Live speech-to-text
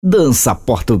Dança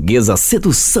Portuguesa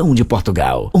Sedução de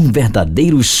Portugal. Um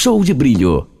verdadeiro show de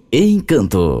brilho e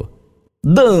encanto.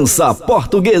 Dança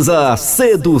Portuguesa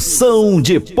Sedução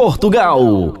de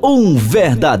Portugal. Um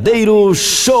verdadeiro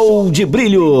show de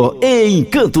brilho e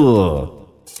encanto.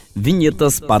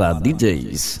 Vinhetas para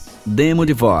DJs. Demo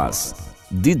de voz.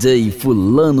 DJ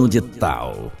fulano de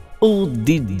tal. O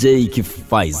DJ que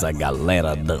faz a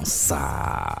galera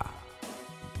dançar.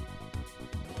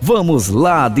 Vamos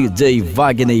lá, DJ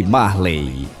Wagner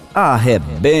Marley.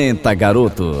 Arrebenta,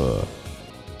 garoto.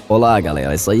 Olá,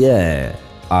 galera. Isso aí é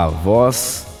a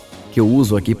voz que eu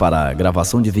uso aqui para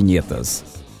gravação de vinhetas.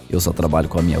 Eu só trabalho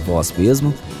com a minha voz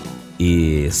mesmo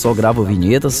e só gravo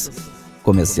vinhetas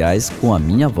comerciais com a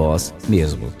minha voz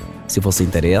mesmo. Se você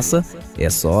interessa, é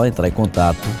só entrar em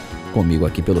contato comigo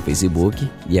aqui pelo Facebook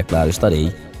e, é claro,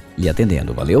 estarei lhe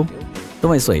atendendo, valeu?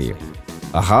 Então é isso aí.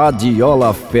 A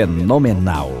radiola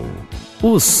fenomenal.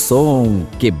 O som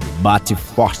que bate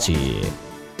forte.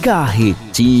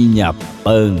 Carretinha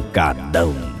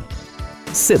pancadão.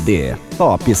 CD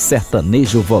Top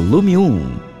Sertanejo Volume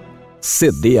 1.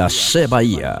 CD Axé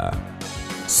Bahia.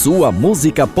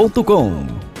 Suamusica.com.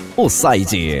 O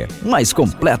site mais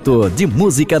completo de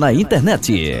música na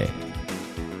internet.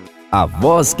 A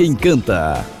voz que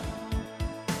encanta.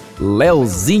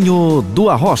 Leozinho do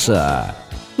Arrocha.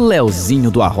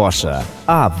 Leozinho do Arrocha,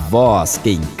 a voz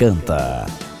que encanta.